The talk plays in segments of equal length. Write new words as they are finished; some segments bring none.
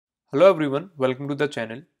Hello everyone, welcome to the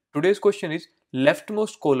channel. Today's question is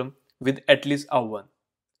leftmost column with at least a 1.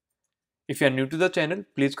 If you are new to the channel,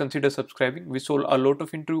 please consider subscribing. We solve a lot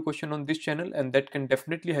of interview questions on this channel and that can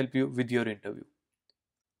definitely help you with your interview.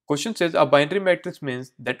 Question says a binary matrix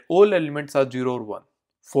means that all elements are 0 or 1.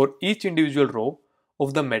 For each individual row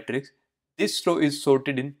of the matrix, this row is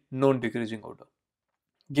sorted in non-decreasing order.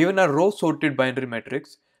 Given a row sorted binary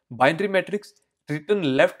matrix return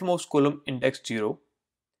leftmost column index 0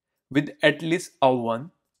 with at least a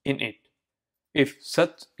 1 in it. If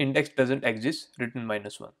such index doesn't exist, return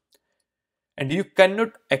 -1. And you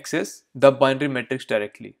cannot access the binary matrix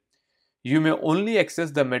directly. You may only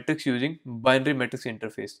access the matrix using binary matrix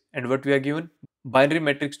interface. And what we are given, binary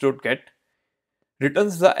matrix.get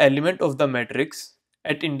returns the element of the matrix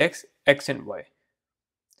at index x and y.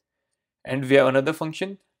 And we have another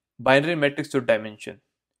function, binary matrix.dimension.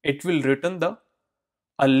 It will return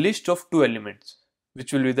a list of two elements,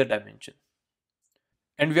 which will be the dimension.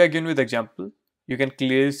 And we are given with example. You can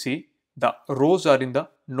clearly see the rows are in the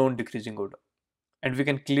non-decreasing order. And we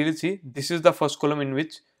can clearly see this is the first column in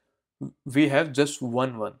which we have just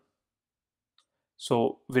 1.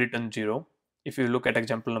 So we return 0. If you look at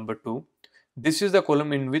example number 2, this is the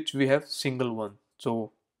column in which we have single 1.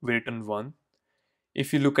 So we return 1.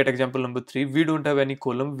 If you look at example number 3, we don't have any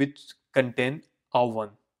column which contain a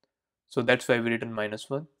 1. So that's why we return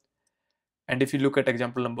 -1. And if you look at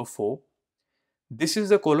example number 4, this is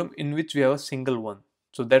the column in which we have a single 1.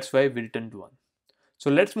 So that's why we returned 1. So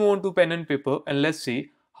let's move on to pen and paper and let's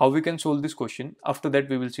see how we can solve this question. After that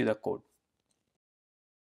we will see the code.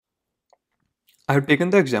 I have taken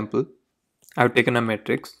the example. I have taken a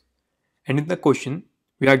matrix, and in the question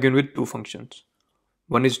we are given with two functions.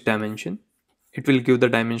 One is dimension. It will give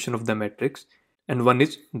the dimension of the matrix, and one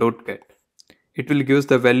is .get. It will give us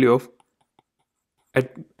the value of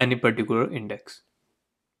at any particular index.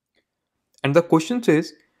 And the question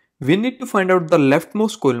says we need to find out the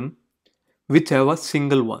leftmost column which have a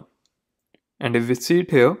single 1. And if we see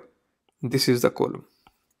it here, this is the column.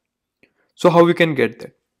 So how we can get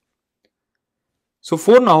that? So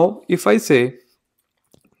for now, if I say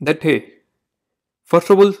that, hey, first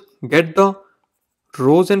of all, get the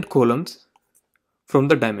rows and columns from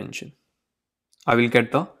the dimension. I will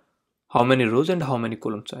get the how many rows and how many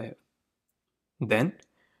columns I have. Then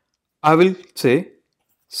I will say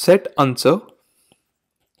set answer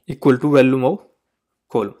equal to value of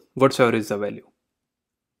column, whatsoever is the value.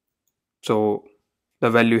 So the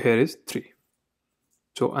value here is 3.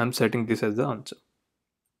 So I'm setting this as the answer.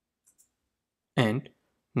 And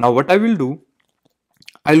now what I will do,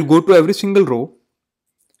 I will go to every single row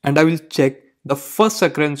and I will check the first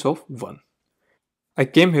occurrence of 1. I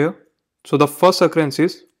came here, so the first occurrence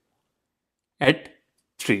is at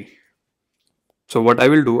 3. So what I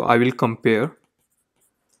will do, I will compare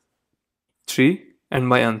 3 and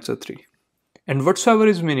my answer 3. And whatsoever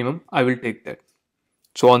is minimum, I will take that.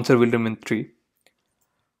 So answer will remain 3.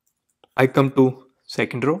 I come to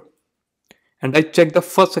second row and I check the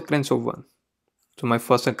first occurrence of 1. So my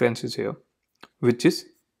first occurrence is here, which is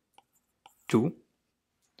 2.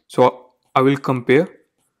 So I will compare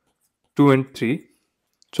 2 and 3.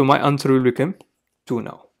 So my answer will become 2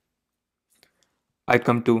 now. I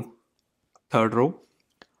come to third row.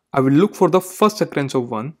 I will look for the first occurrence of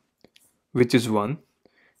 1, which is 1.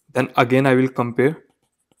 Then again I will compare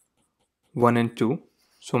 1 and 2.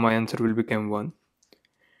 So my answer will become 1.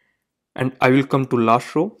 And I will come to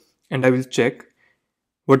last row and I will check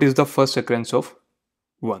what is the first occurrence of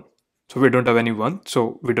 1. So we don't have any 1,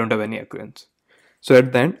 so we don't have any occurrence. So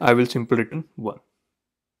at the end I will simply return 1.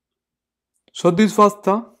 So this was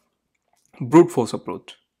the brute force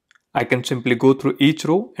approach. I can simply go through each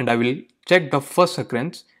row and I will check the first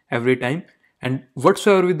occurrence every time, and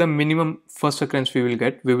whatsoever with the minimum first occurrence we will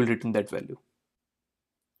get, we will return that value.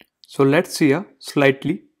 So let's see a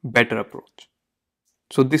slightly better approach.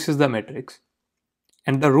 So this is the matrix,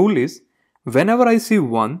 and the rule is whenever I see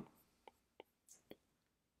 1,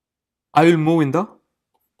 I will move in the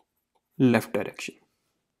left direction,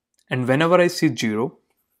 and whenever I see 0,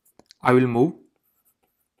 I will move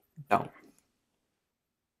down.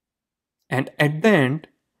 And at the end,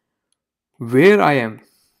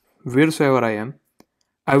 wheresoever I am,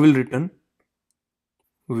 I will return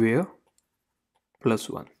where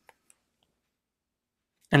 +1.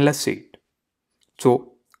 And let's see it.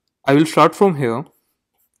 So I will start from here.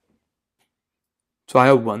 So I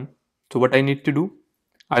have 1. So what I need to do,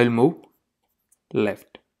 I will move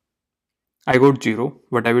left. I got 0.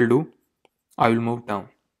 What I will do, I will move down.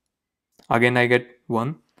 Again I get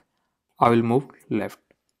 1. I will move left.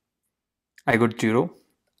 I got 0.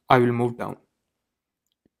 I will move down.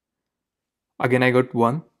 Again I got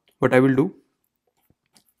 1. what I will do,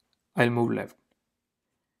 I'll move left.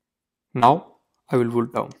 Now I will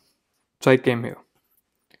move down. So I came here.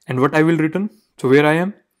 And what I will return? So where I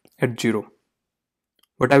am? At 0.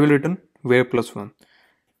 What I will return? Where plus 1.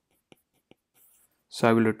 So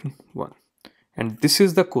I will return 1. And this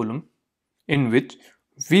is the column in which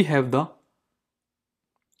we have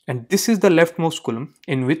this is the leftmost column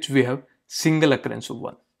in which we have single occurrence of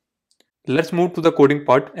 1. Let's move to the coding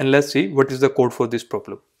part and let's see what is the code for this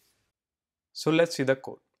problem. So let's see the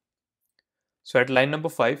code. So at line number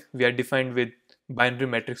 5, we are defined with binary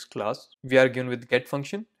matrix class. We are given with get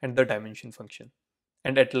function and the dimension function.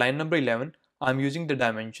 And at line number 11, I'm using the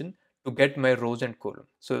dimension to get my rows and columns.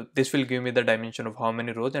 So this will give me the dimension of how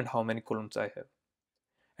many rows and how many columns I have.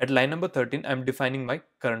 At line number 13, I'm defining my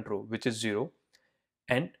current row, which is 0.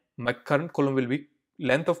 And my current column will be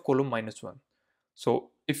length of column minus 1. So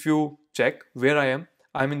if you check where I am,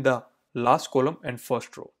 I'm in the last column and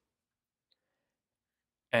first row.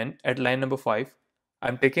 And at line number 5,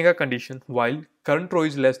 I'm taking a condition while current row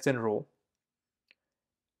is less than row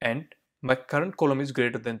and my current column is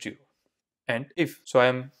greater than 0. And if, so I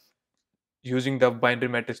am using the binary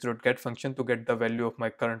matrix.get function to get the value of my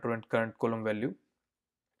current row and current column value.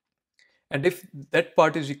 And if that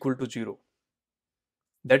part is equal to 0,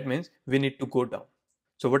 that means we need to go down.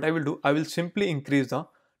 So what I will do, I will simply increase the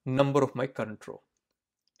number of my current row.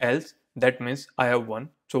 Else, that means I have 1.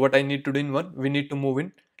 So what I need to do in 1, we need to move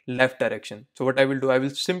in left direction. So what I will do, I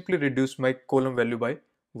will simply reduce my column value by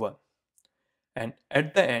 1. And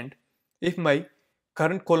at the end, if my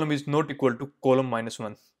current column is not equal to column minus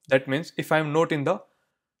 1, that means if I am not in the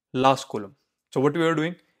last column. So what we are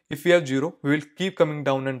doing, if we have 0, we will keep coming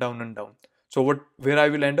down and down and down. So where I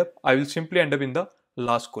will end up, I will simply end up in the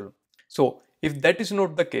last column. So if that is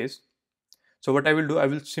not the case, so what I will do, I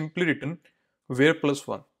will simply return where plus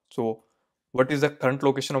 1. So what is the current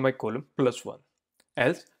location of my column? Plus 1.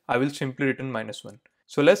 Else I will simply return minus 1.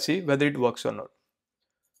 So let's see whether it works or not.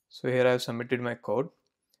 So here I have submitted my code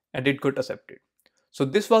and it got accepted. So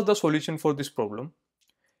this was the solution for this problem.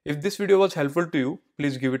 If this video was helpful to you,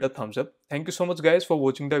 please give it a thumbs up. Thank you so much guys for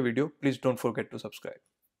watching the video. Please don't forget to subscribe.